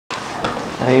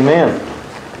Amen.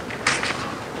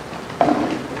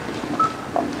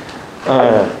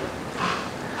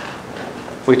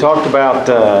 We talked about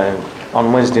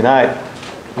on Wednesday night,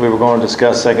 we were going to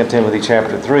discuss 2 Timothy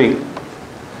chapter 3.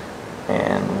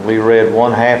 And we read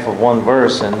one half of one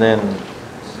verse, and then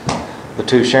the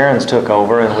two Sharons took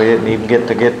over, and we didn't even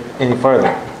get any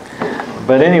further.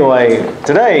 But anyway,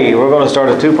 today we're going to start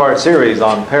a two-part series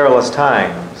on perilous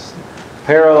times.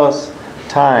 Perilous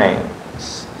times.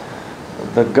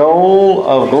 The goal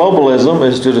of globalism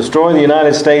is to destroy the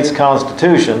United States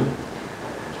Constitution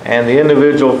and the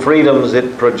individual freedoms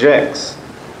it projects.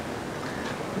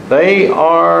 They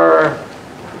are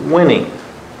winning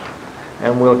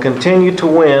and will continue to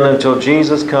win until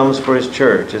Jesus comes for His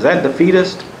church. Is that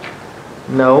defeatist?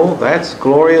 No, that's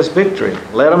glorious victory.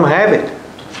 Let them have it.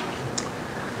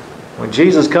 When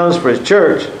Jesus comes for His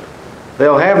church,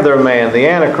 they'll have their man, the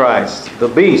Antichrist, the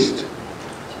beast,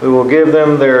 who will give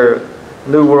them their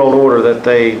new world order that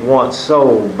they want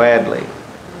so badly.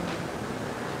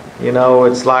 You know,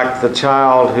 it's like the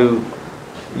child who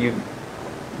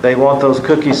they want those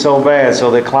cookies so bad, so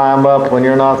they climb up when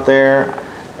you're not there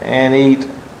and eat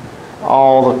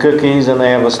all the cookies, and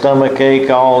they have a stomach ache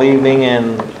all evening,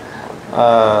 and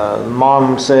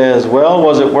mom says, well,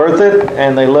 was it worth it?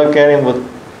 And they look at him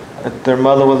at their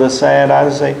mother with a sad eye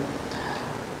and say,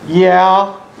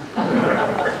 yeah.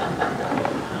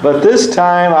 But this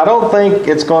time, I don't think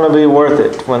it's going to be worth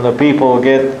it when the people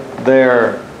get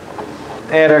their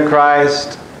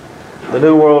Antichrist, the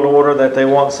New World Order that they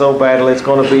want so badly. It's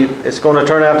going to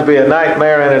turn out to be a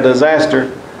nightmare and a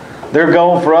disaster. Their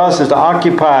goal for us is to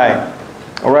occupy,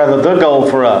 or rather the goal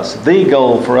for us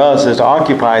is to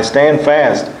occupy, stand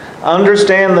fast,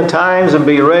 understand the times, and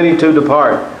be ready to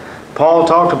depart. Paul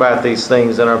talked about these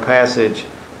things in our passage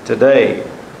today.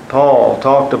 Paul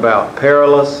talked about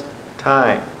perilous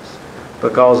times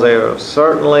because they are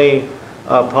certainly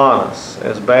upon us.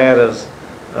 As bad as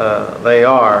they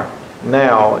are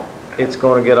now, it's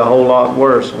going to get a whole lot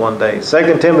worse one day.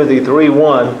 2 Timothy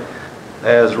 3:1,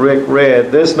 as Rick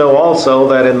read, this know also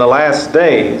that in the last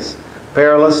days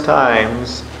perilous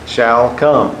times shall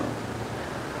come.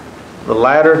 The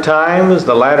latter times,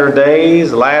 the latter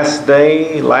days, last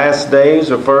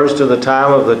days refers to the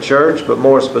time of the church, but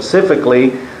more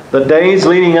specifically, the days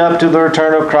leading up to the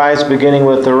return of Christ, beginning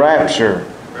with the rapture.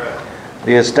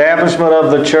 The establishment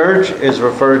of the church is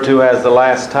referred to as the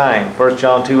last time. 1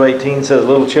 John 2:18 says,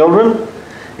 little children,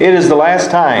 it is the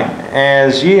last time,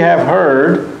 as ye have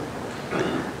heard,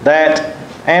 that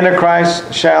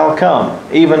Antichrist shall come.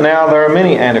 Even now there are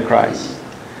many Antichrists,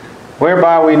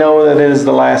 whereby we know that it is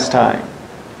the last time.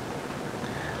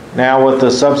 Now with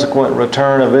the subsequent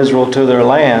return of Israel to their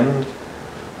land,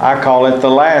 I call it the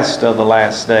last of the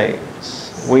last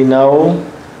days. We know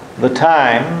the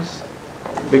times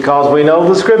because we know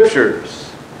the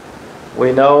Scriptures.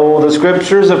 We know the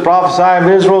Scriptures that prophesy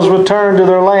of Israel's return to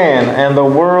their land and the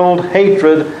world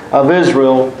hatred of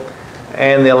Israel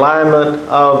and the alignment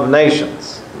of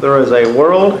nations. There is a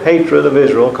world hatred of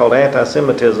Israel called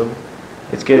anti-Semitism.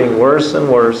 It's getting worse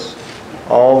and worse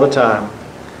all the time.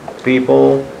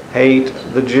 People hate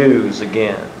the Jews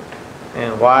again.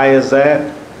 And why is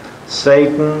that?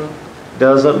 Satan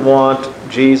doesn't want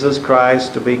Jesus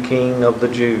Christ to be king of the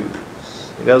Jews.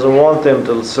 He doesn't want them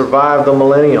to survive the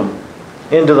millennium,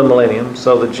 into the millennium,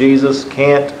 so that Jesus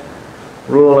can't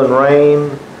rule and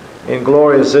reign in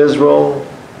glorious Israel.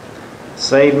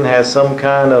 Satan has some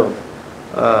kind of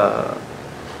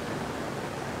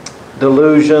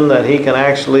delusion that he can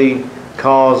actually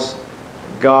cause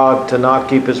God to not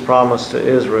keep His promise to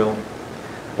Israel,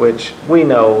 which we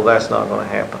know that's not going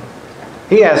to happen.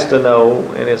 He has to know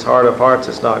in his heart of hearts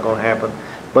it's not going to happen,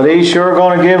 but he's sure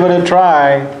going to give it a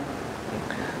try.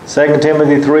 2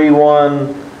 Timothy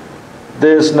 3:1,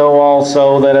 this know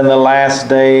also that in the last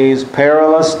days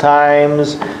perilous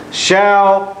times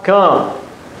shall come.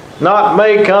 Not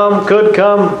may come, could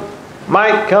come,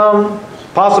 might come,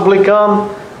 possibly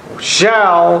come,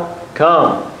 shall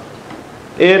come.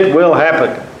 It will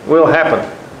happen. Will happen.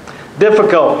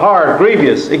 Difficult, hard,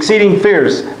 grievous, exceeding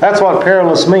fierce. That's what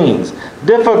perilous means.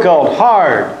 Difficult,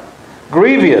 hard,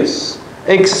 grievous,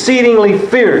 exceedingly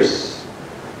fierce.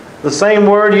 The same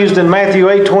word used in Matthew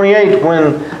 8:28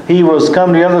 when he was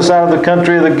come to the other side of the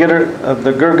country of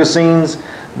the Gergesenes.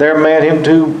 There met him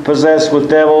two possessed with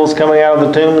devils coming out of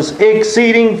the tombs.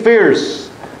 Exceeding fierce.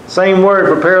 Same word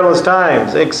for perilous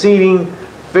times. Exceeding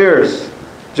fierce.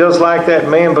 Just like that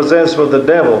man possessed with the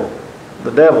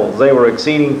devils, they were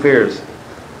exceeding fierce.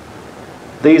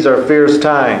 These are fierce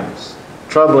times,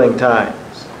 troubling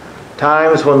times,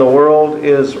 times when the world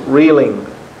is reeling,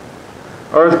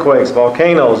 Earthquakes,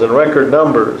 volcanoes in record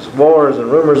numbers, wars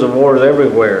and rumors of wars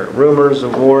everywhere, rumors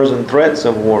of wars and threats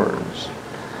of wars.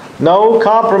 No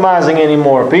compromising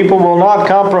anymore. People will not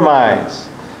compromise.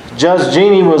 Judge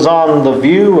Jeannie was on The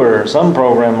View or some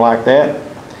program like that,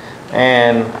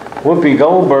 and Whoopi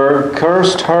Goldberg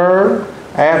cursed her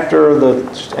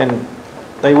and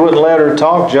they wouldn't let her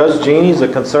talk. Judge Jeannie's a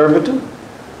conservative.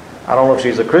 I don't know if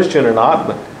she's a Christian or not,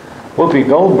 but Whoopi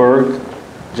Goldberg,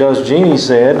 Judge Jeannie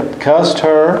said, cussed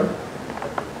her,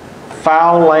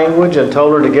 foul language, and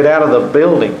told her to get out of the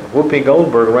building. Whoopi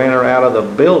Goldberg ran her out of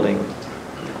the building.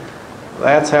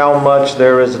 That's how much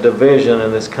there is a division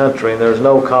in this country, and there's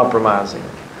no compromising.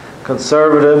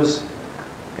 Conservatives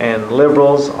and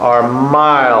liberals are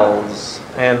miles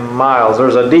and miles.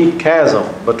 There's a deep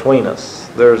chasm between us.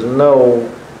 There's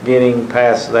no getting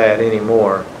past that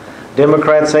anymore.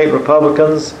 Democrats hate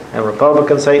Republicans, and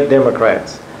Republicans hate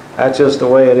Democrats. That's just the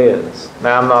way it is.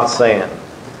 Now, I'm not saying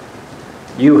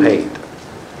you hate.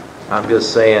 I'm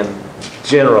just saying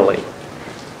generally.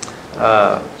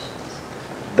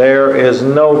 There is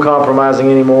no compromising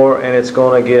anymore, and it's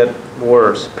going to get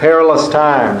worse. Perilous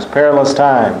times, perilous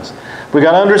times. We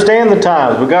got to understand the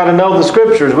times. We got to know the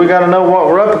Scriptures. We got to know what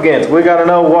we're up against. We got to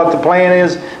know what the plan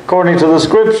is according to the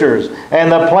Scriptures. And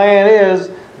the plan is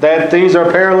that these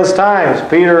are perilous times.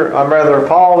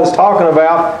 Paul is talking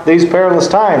about these perilous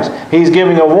times. He's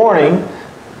giving a warning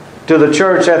to the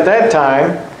church at that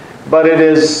time, but it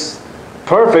is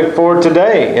perfect for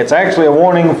today. It's actually a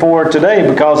warning for today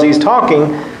because he's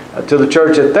talking to the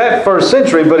church at that first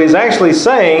century, but he's actually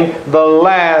saying the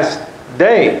last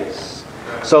days.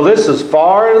 So this is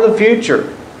far into the future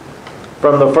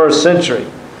from the first century.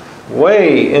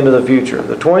 Way into the future,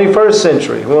 the 21st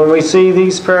century, when we see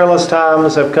these perilous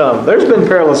times have come. There's been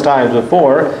perilous times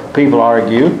before, people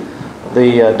argue.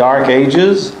 The Dark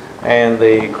Ages and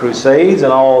the Crusades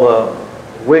and all the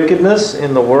wickedness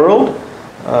in the world.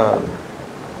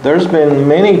 There's been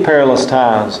many perilous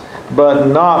times, but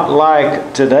not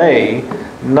like today,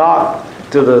 not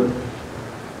to the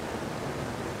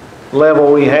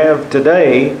level we have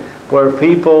today, where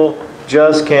people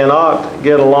just cannot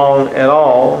get along at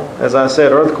all. As I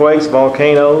said, earthquakes,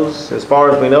 volcanoes, as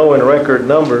far as we know, in record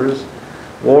numbers,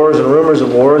 wars and rumors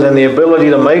of wars, and the ability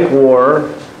to make war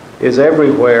is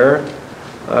everywhere.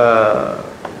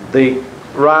 The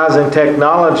rise in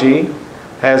technology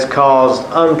has caused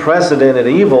unprecedented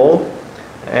evil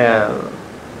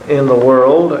in the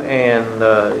world,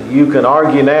 and you can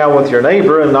argue now with your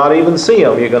neighbor and not even see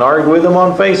them. You can argue with them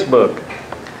on Facebook.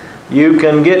 You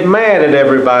can get mad at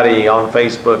everybody on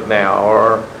Facebook now,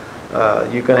 or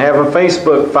you can have a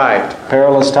Facebook fight.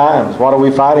 Perilous times. What are we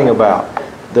fighting about?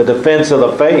 The defense of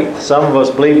the faith. Some of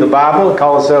us believe the Bible and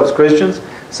call ourselves Christians.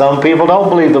 Some people don't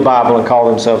believe the Bible and call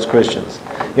themselves Christians.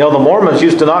 You know, the Mormons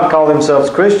used to not call themselves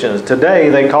Christians. Today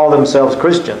they call themselves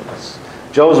Christians.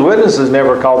 Jehovah's Witnesses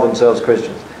never called themselves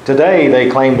Christians. Today they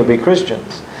claim to be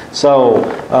Christians. So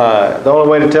the only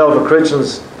way to tell if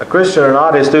a Christian or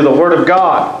not is through the Word of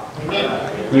God.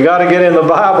 You got to get in the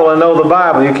Bible and know the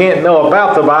Bible. You can't know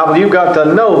about the Bible. You've got to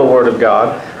know the Word of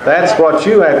God. That's what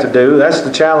you have to do. That's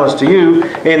the challenge to you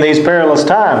in these perilous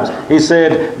times. He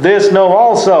said, this know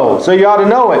also. So you ought to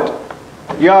know it.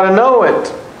 You ought to know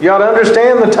it. You ought to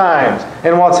understand the times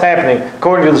and what's happening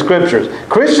according to the Scriptures.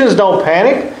 Christians don't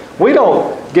panic. We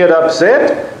don't get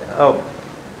upset.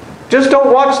 Just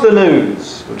don't watch the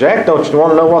news. Jack, don't you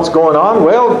want to know what's going on?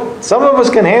 Well, some of us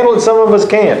can handle it, some of us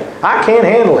can't. I can't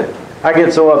handle it. I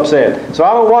get so upset. So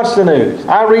I don't watch the news.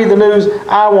 I read the news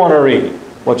I want to read.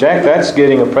 Well, Jack, that's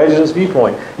getting a prejudiced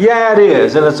viewpoint. Yeah, it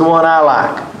is, and it's the one I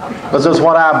like. Because it's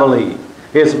what I believe.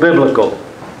 It's biblical.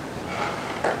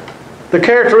 The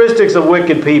characteristics of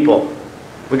wicked people.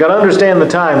 We've got to understand the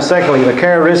times. Secondly, the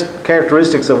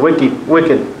characteristics of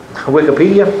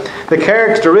Wikipedia. The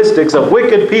characteristics of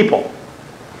wicked people.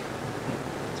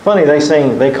 It's funny,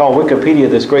 they call Wikipedia,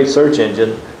 this great search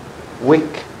engine,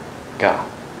 Wicca.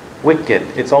 Wicked.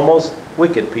 It's almost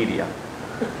Wikipedia.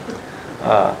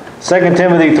 2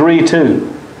 Timothy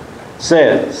 3:2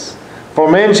 says,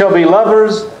 for men shall be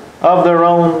lovers of their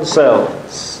own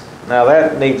selves. Now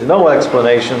that needs no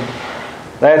explanation.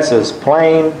 That's as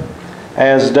plain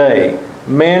as day.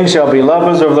 Men shall be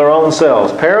lovers of their own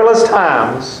selves. Perilous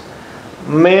times,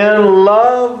 men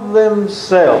love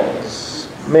themselves.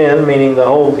 Men, meaning the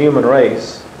whole human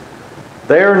race.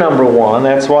 They're number one.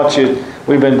 That's what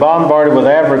we've been bombarded with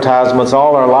advertisements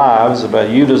all our lives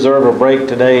about you deserve a break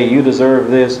today, you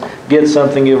deserve this, get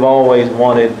something you've always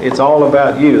wanted. It's all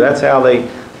about you. That's how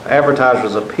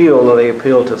advertisers appeal. They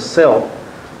appeal to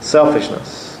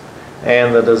selfishness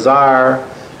and the desire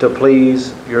to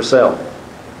please yourself.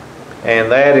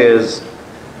 And that is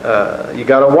You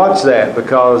got to watch that,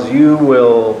 because you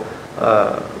will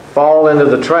fall into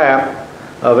the trap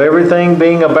of everything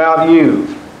being about you.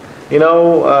 You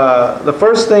know, the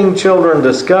first thing children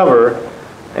discover,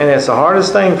 and it's the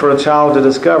hardest thing for a child to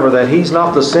discover, that he's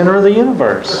not the center of the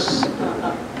universe.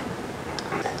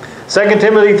 2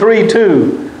 Timothy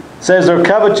 3:2 says they're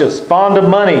covetous, fond of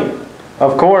money.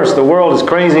 Of course, the world is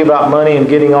crazy about money and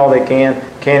getting all they can,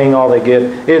 canning all they get.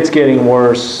 It's getting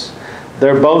worse.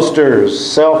 They're boasters,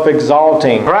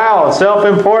 self-exalting, proud,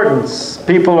 self-importance.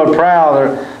 People are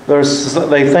proud.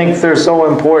 They think they're so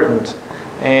important.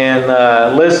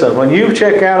 And listen, when you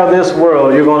check out of this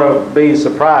world, you're going to be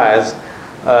surprised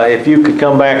if you could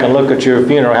come back and look at your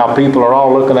funeral, how people are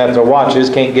all looking at their watches,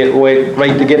 can't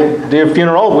wait to get their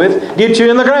funeral over with, get you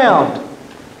in the ground.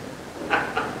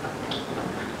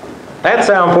 That's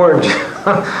how important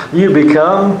you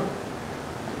become.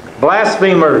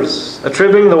 Blasphemers,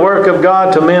 attributing the work of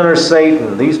God to men or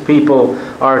Satan. These people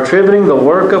are attributing the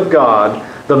work of God,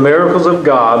 the miracles of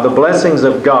God, the blessings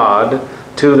of God,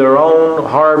 to their own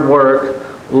hard work,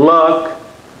 luck,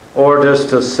 or just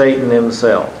to Satan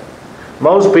himself.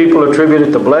 Most people attribute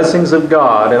it to blessings of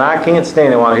God, and I can't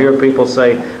stand it when I hear people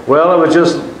say, well, it was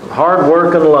just hard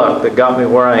work and luck that got me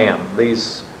where I am.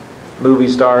 These movie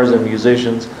stars and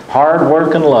musicians, hard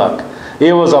work and luck.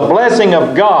 It was a blessing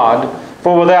of God,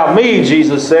 for without me,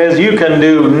 Jesus says, you can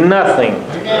do nothing.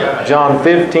 John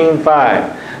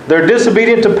 15:5. They're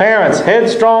disobedient to parents,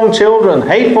 headstrong children,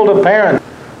 hateful to parents,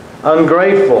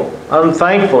 ungrateful,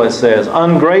 unthankful, it says,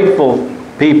 ungrateful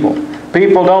people.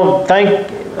 People don't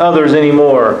thank others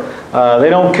anymore.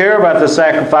 They don't care about the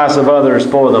sacrifice of others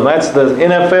for them. That's the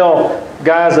NFL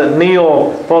guys that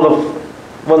kneel for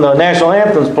when the national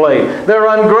anthems play. They're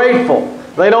ungrateful.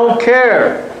 They don't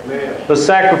care the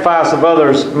sacrifice of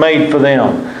others made for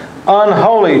them.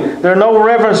 Unholy. There's no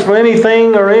reverence for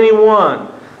anything or anyone.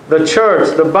 The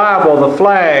church, the Bible, the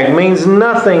flag means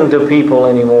nothing to people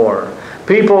anymore.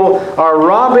 People are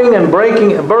robbing and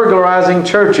burglarizing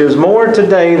churches more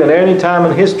today than any time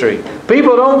in history.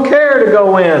 People don't care to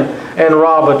go in and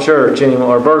rob a church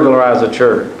anymore, or burglarize a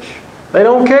church. They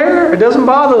don't care. It doesn't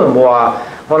bother them. Why?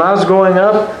 When I was growing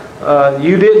up,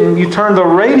 you turned the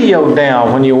radio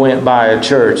down when you went by a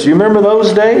church. You remember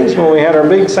those days when we had our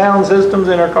big sound systems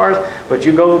in our cars? But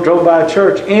you drove by a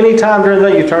church, anytime during the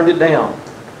day you turned it down.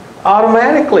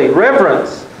 Automatically,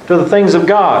 reverence to the things of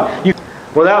God.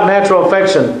 Without natural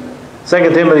affection,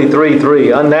 2 Timothy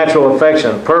 3:3, unnatural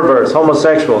affection, perverts,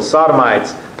 homosexuals,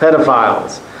 sodomites,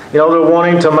 pedophiles. You know, they're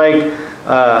wanting to make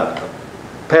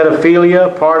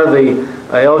pedophilia part of the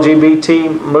LGBT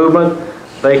movement.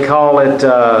 They call it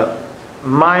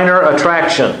minor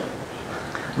attraction.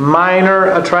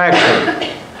 Minor attraction.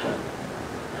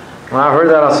 When I heard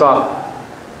that, I thought,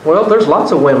 well, there's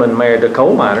lots of women married to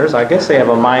coal miners. I guess they have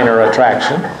a minor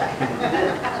attraction.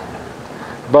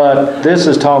 But this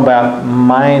is talking about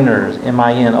minors,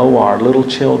 M-I-N-O-R, little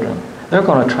children. They're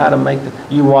going to try to make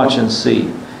you watch and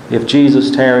see. If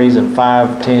Jesus tarries in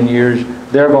 5-10 years,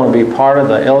 they're going to be part of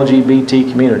the LGBT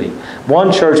community.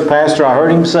 One church pastor, I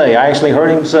actually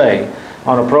heard him say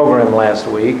on a program last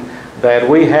week, that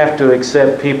we have to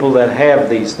accept people that have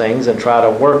these things and try to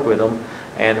work with them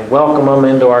and welcome them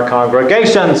into our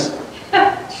congregations.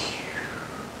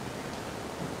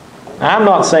 I'm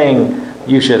not saying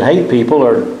you should hate people,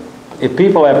 or if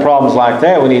people have problems like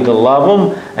that, we need to love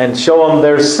them and show them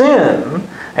their sin.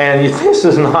 And this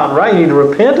is not right. You need to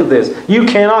repent of this. You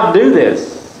cannot do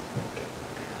this.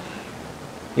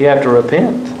 You have to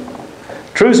repent.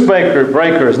 Truce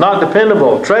breakers, not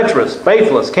dependable, treacherous,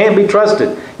 faithless, can't be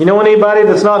trusted. You know anybody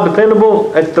that's not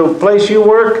dependable at the place you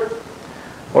work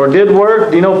or did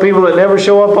work? Do you know people that never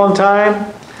show up on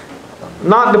time?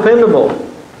 Not dependable.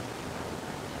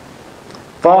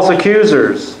 False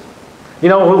accusers. You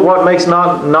know what makes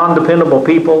non-dependable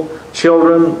people?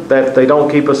 Children that they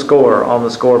don't keep a score on the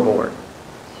scoreboard.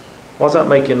 Why does that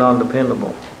make you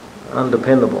non-dependable?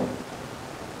 Undependable.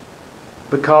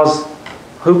 Because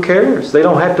who cares? They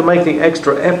don't have to make the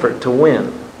extra effort to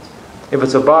win. If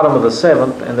it's the bottom of the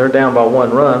 7th and they're down by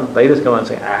 1 run, they just go and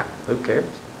say, who cares?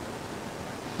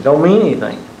 It don't mean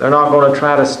anything. They're not going to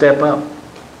try to step up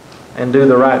and do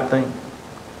the right thing.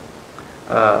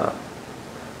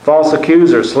 False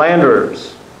accusers,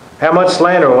 slanderers. How much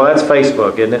slander? Well, that's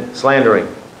Facebook, isn't it? Slandering.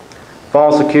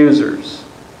 False accusers.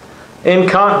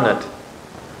 Incontinent.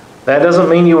 That doesn't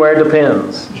mean you wear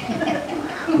Depends.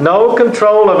 No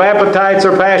control of appetites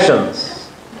or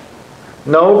passions.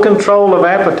 No control of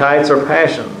appetites or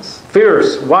passions.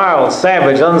 Fierce, wild,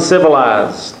 savage,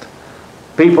 uncivilized.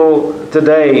 People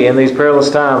today in these perilous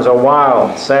times are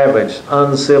wild, savage,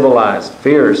 uncivilized,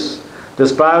 fierce,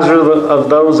 Despisers of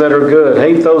those that are good.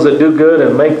 Hate those that do good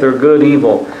and make their good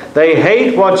evil. They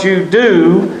hate what you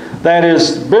do that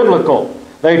is biblical.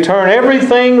 They turn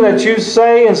everything that you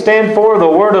say and stand for the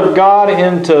Word of God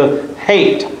into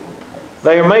hate.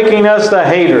 They are making us the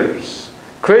haters.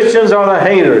 Christians are the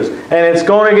haters, and it's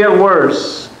going to get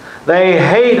worse. They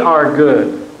hate our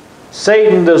good.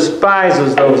 Satan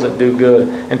despises those that do good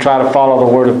and try to follow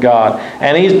the Word of God.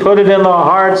 And he's put it in the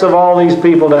hearts of all these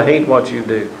people to hate what you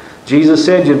do. Jesus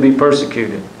said you'd be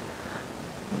persecuted.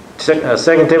 2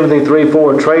 Timothy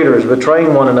 3:4, traitors,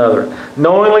 betraying one another,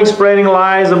 knowingly spreading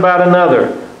lies about another.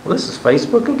 Well, this is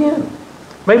Facebook again.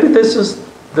 Maybe this is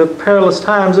the perilous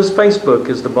times. This Facebook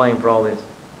is to blame for all this.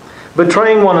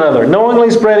 Betraying one another,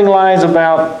 knowingly spreading lies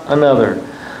about another.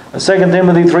 2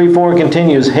 Timothy 3:4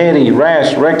 continues, heady,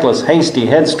 rash, reckless, hasty,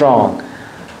 headstrong,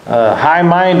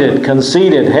 high-minded,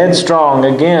 conceited, headstrong.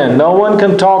 Again, no one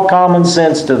can talk common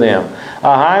sense to them.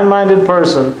 A high-minded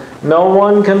person, no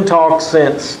one can talk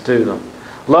sense to them.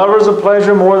 Lovers of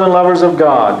pleasure more than lovers of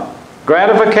God.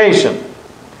 Gratification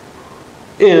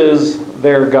is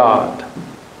their God.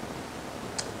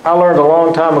 I learned a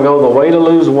long time ago the way to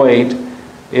lose weight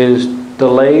is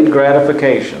delayed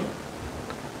gratification.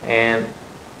 And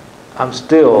I'm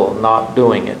still not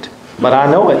doing it. But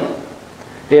I know it.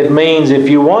 It means if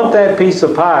you want that piece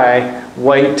of pie,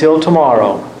 wait till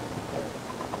tomorrow.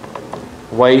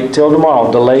 Wait till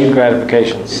tomorrow. Delayed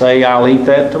gratification. Say, I'll eat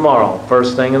that tomorrow,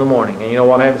 first thing in the morning. And you know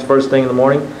what happens first thing in the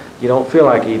morning? You don't feel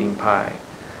like eating pie.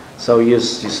 So you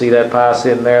see that pie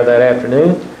sitting there that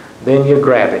afternoon, then you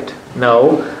grab it.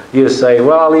 No, you say,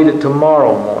 well, I'll eat it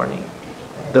tomorrow morning.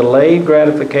 Delayed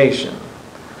gratification.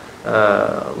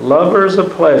 Lovers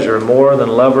of pleasure more than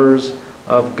lovers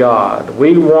of God.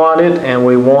 We want it, and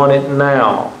we want it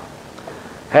now.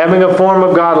 Having a form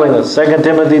of godliness. 2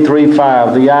 Timothy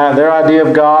 3:5. Their idea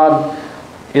of God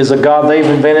is a God they've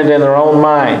invented in their own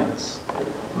minds.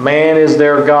 Man is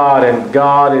their God, and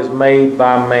God is made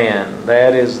by man.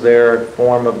 That is their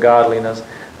form of godliness.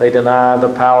 They deny the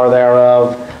power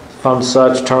thereof. From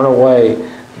such turn away.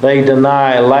 They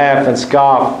deny, laugh, and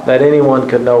scoff that anyone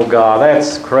could know God.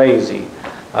 That's crazy.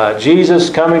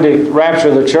 Jesus coming to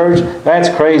rapture the church, that's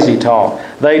crazy talk.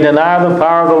 They deny the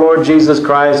power of the Lord Jesus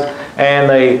Christ, and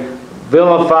they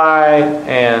vilify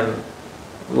and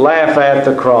laugh at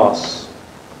the cross.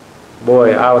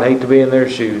 Boy, I would hate to be in their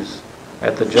shoes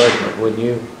at the judgment, wouldn't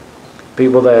you?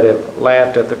 People that have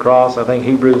laughed at the cross. I think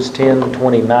Hebrews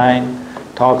 10:29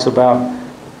 talks about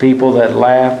people that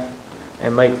laugh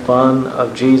and make fun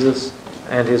of Jesus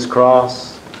and His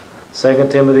cross. 2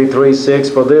 Timothy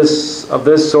 3:6, for of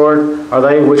this sort are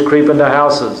they which creep into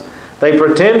houses. They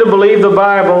pretend to believe the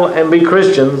Bible and be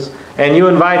Christians, and you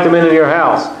invite them into your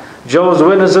house. Jehovah's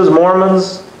Witnesses,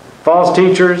 Mormons, false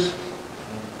teachers,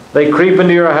 they creep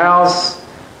into your house.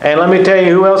 And let me tell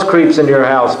you who else creeps into your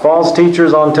house. False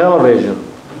teachers on television.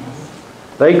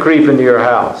 They creep into your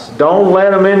house. Don't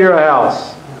let them in your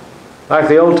house. Like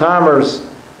the old timers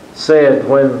said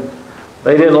when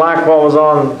they didn't like what was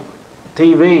on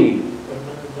TV.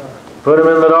 Put them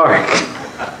in the dark.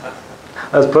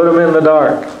 Let's put them in the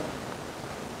dark.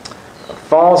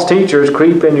 False teachers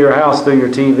creep into your house through your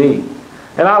TV.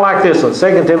 And I like this one,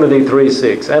 2 Timothy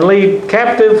 3:6. And lead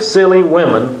captive silly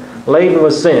women laden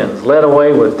with sins, led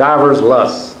away with divers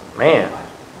lusts. Man.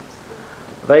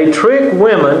 They trick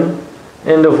women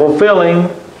into fulfilling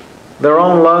their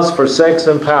own lust for sex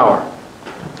and power.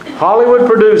 Hollywood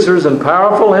producers and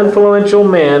powerful, influential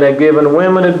men have given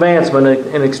women advancement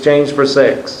in exchange for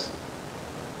sex.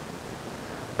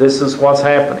 This is what's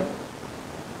happening.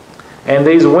 And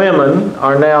these women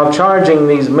are now charging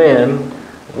these men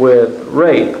with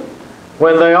rape,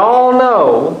 when they all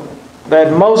know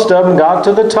that most of them got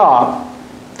to the top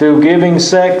through giving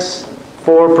sex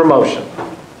for promotion.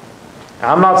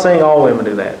 I'm not saying all women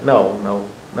do that. No.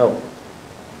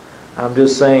 I'm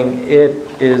just saying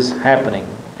it is happening.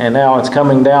 And now it's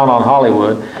coming down on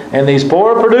Hollywood. And these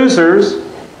poor producers,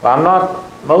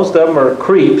 most of them are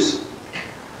creeps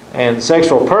and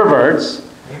sexual perverts,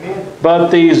 but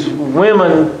these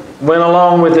women went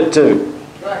along with it too.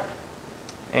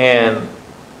 And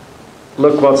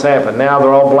look what's happened. Now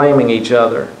they're all blaming each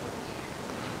other.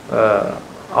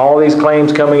 All these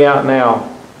claims coming out now.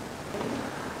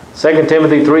 2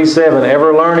 Timothy 3:7,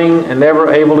 ever learning and never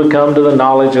able to come to the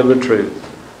knowledge of the truth.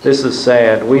 This is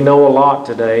sad. We know a lot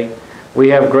today. We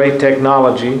have great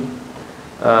technology.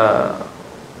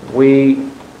 We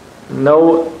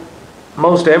know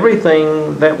most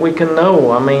everything that we can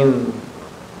know. I mean,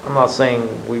 I'm not saying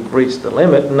we've reached the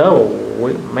limit. No,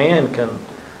 man can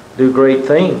do great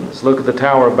things. Look at the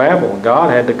Tower of Babel.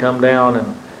 God had to come down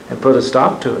and put a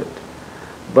stop to it.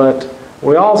 But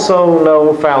We also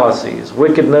know fallacies,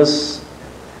 wickedness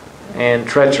and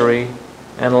treachery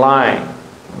and lying.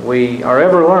 We are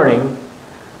ever learning,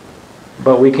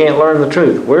 but we can't learn the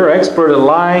truth. We're expert at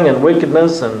lying and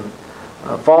wickedness and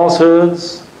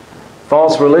falsehoods,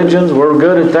 false religions. We're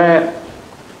good at that.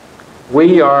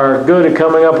 We are good at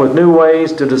coming up with new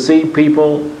ways to deceive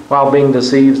people while being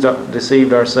deceived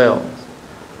ourselves.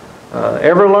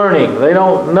 Ever learning. They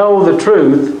don't know the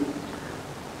truth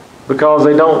because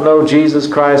they don't know Jesus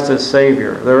Christ as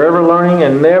Savior. They're ever learning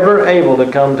and never able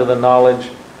to come to the knowledge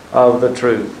of the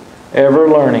truth. Ever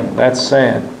learning. That's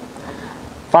sad.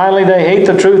 Finally, they hate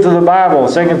the truth of the Bible.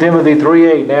 2 Timothy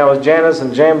 3:8. Now as Jannes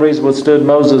and Jambres withstood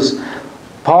Moses,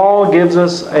 Paul gives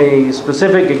us a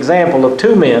specific example of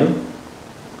two men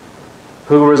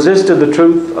who resisted the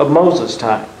truth of Moses'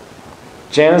 time.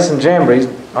 Jannes and Jambres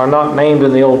are not named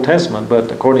in the Old Testament,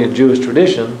 but according to Jewish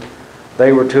tradition,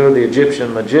 they were two of the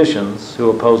Egyptian magicians who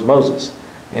opposed Moses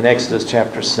in Exodus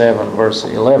chapter 7, verse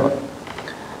 11.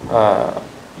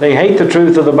 They hate the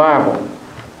truth of the Bible.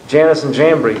 Jannes and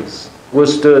Jambres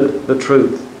withstood the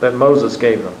truth that Moses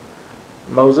gave them.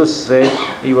 Moses said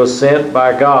he was sent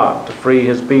by God to free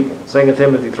his people. 2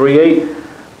 Timothy 3:8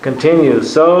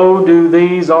 continues, so do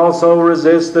these also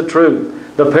resist the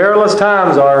truth. The perilous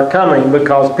times are coming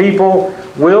because people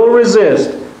will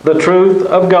resist the truth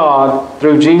of God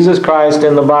through Jesus Christ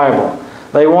in the Bible.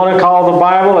 They want to call the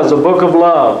Bible as a book of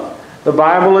love. The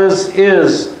Bible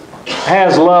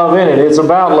has love in it. It's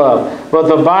about love. But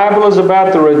the Bible is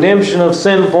about the redemption of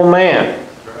sinful man.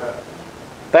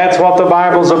 That's what the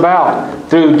Bible's about.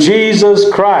 Through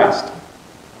Jesus Christ.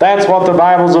 That's what the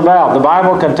Bible's about. The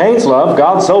Bible contains love.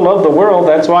 God so loved the world,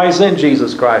 that's why He sent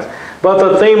Jesus Christ. But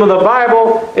the theme of the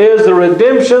Bible is the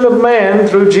redemption of man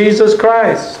through Jesus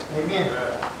Christ. Amen.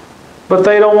 But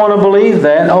they don't want to believe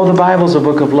that. Oh, the Bible's a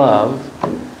book of love.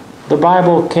 The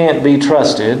Bible can't be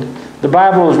trusted. The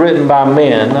Bible is written by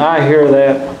men. I hear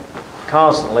that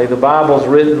constantly. The Bible's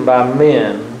written by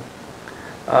men.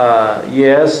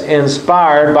 Yes,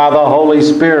 inspired by the Holy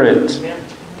Spirit.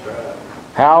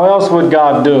 How else would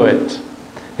God do it?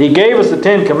 He gave us the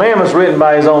Ten Commandments written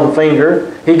by His own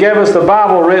finger. He gave us the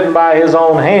Bible written by His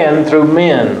own hand through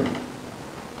men.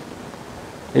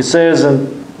 It says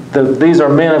these are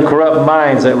men of corrupt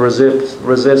minds that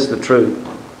resist the truth.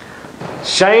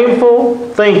 Shameful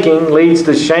thinking leads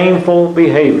to shameful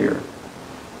behavior.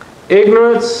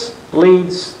 Ignorance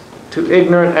leads to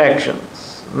ignorant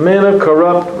actions. Men of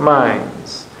corrupt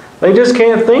minds. They just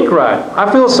can't think right.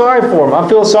 I feel sorry for them. I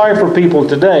feel sorry for people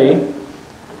today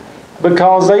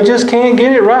because they just can't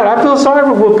get it right. I feel sorry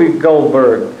for Whoopi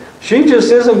Goldberg. She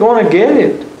just isn't going to get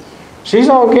it. She's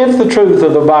all against the truth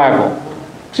of the Bible.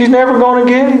 She's never going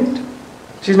to get it.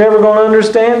 She's never going to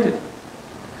understand it.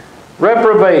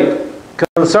 Reprobate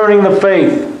concerning the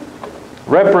faith.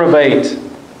 Reprobate.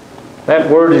 That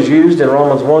word is used in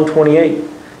Romans 1:28.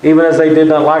 Even as they did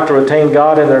not like to retain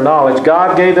God in their knowledge,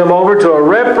 God gave them over to a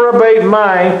reprobate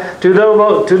mind to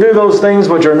do those things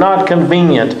which are not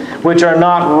convenient, which are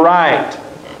not right.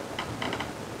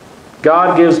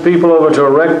 God gives people over to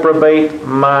a reprobate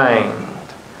mind.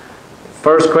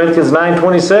 1 Corinthians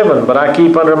 9:27, but I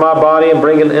keep under my body and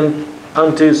bring it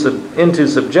into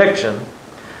subjection,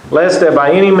 lest that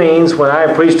by any means, when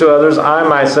I preach to others, I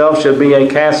myself should be a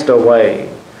castaway.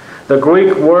 The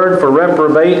Greek word for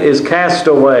reprobate is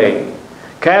castaway.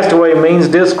 Castaway means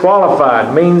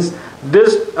disqualified, means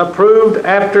disapproved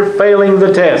after failing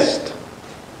the test.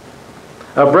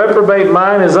 A reprobate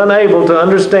mind is unable to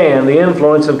understand the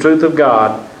influence and truth of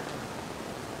God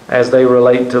as they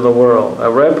relate to the world. A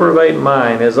reprobate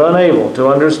mind is unable to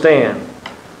understand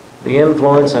the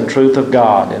influence and truth of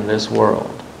God in this world.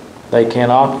 They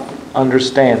cannot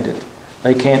understand it.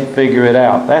 They can't figure it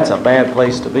out. That's a bad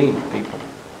place to be, people.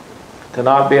 To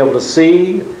not be able to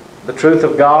see the truth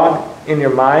of God in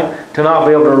your mind, to not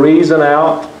be able to reason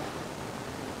out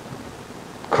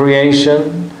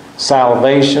creation,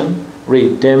 salvation,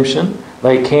 redemption.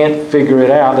 They can't figure it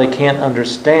out. They can't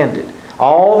understand it.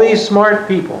 All these smart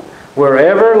people were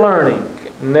ever learning,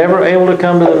 never able to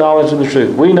come to the knowledge of the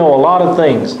truth. We know a lot of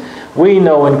things. We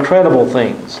know incredible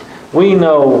things. We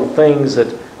know things that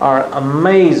are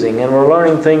amazing, and we're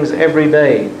learning things every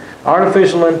day.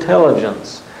 Artificial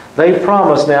intelligence. They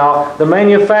promise now, the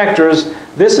manufacturers,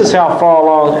 this is how far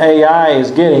along AI is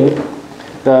getting.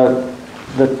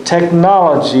 The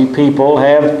technology people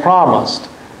have promised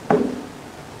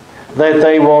that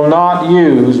they will not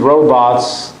use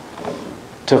robots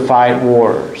to fight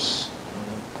wars.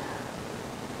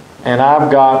 And I've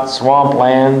got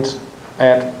swampland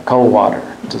at Coldwater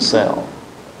to sell.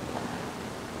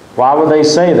 Why would they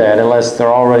say that unless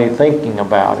they're already thinking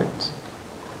about it?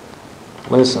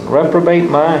 Listen, reprobate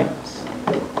minds.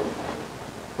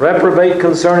 Reprobate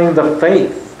concerning the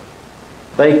faith.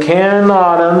 They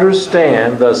cannot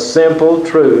understand the simple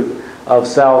truth of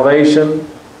salvation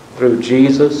through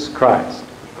Jesus Christ.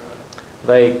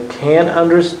 They can't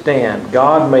understand.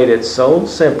 God made it so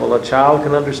simple a child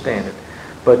can understand it.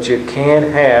 But you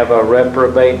can't have a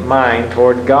reprobate mind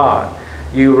toward God.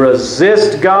 You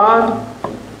resist God,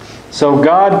 so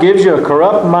God gives you a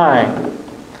corrupt mind.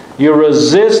 You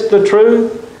resist the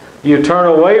truth, you turn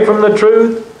away from the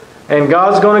truth, and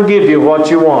God's going to give you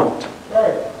what you want.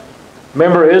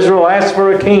 Remember, Israel asked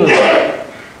for a king.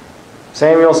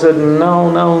 Samuel said, no,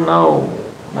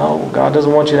 God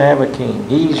doesn't want you to have a king.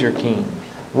 He's your king.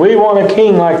 We want a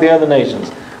king like the other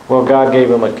nations. Well, God gave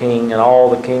him a king, and all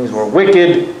the kings were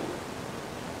wicked,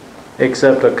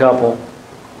 except a couple.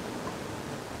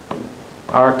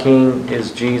 Our king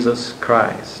is Jesus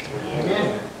Christ.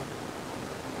 Amen.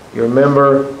 You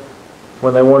remember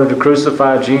when they wanted to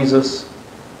crucify Jesus,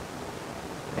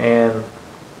 and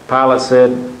Pilate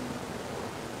said,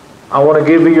 I want to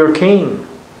give you your king.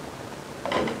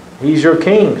 He's your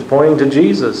king. He's pointing to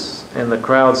Jesus. And the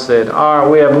crowd said,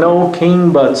 we have no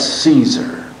king but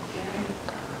Caesar.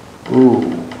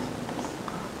 Ooh.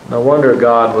 No wonder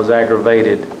God was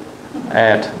aggravated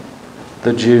at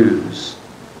the Jews.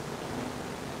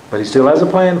 But He still has a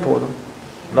plan for them.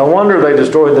 No wonder they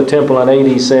destroyed the temple in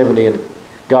AD 70 and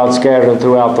God scattered them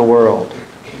throughout the world.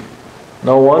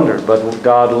 No wonder. But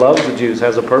God loves the Jews,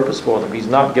 has a purpose for them. He's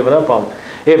not given up on them.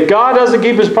 If God doesn't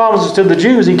keep His promises to the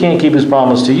Jews, He can't keep His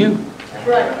promise to you.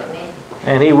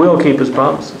 And He will keep His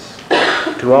promises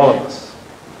to all of us.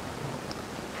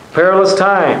 Perilous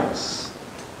times.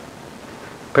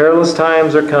 Perilous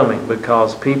times are coming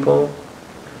because people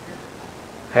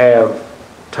have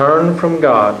turned from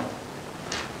God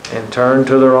and turned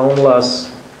to their own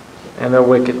lusts and their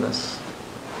wickedness.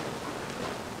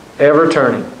 Ever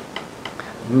turning.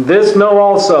 This know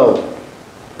also.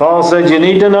 Paul said you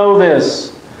need to know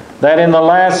this, that in the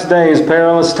last days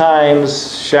perilous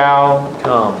times shall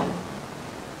come.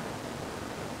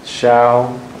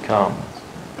 Shall come.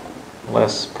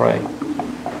 Let's pray.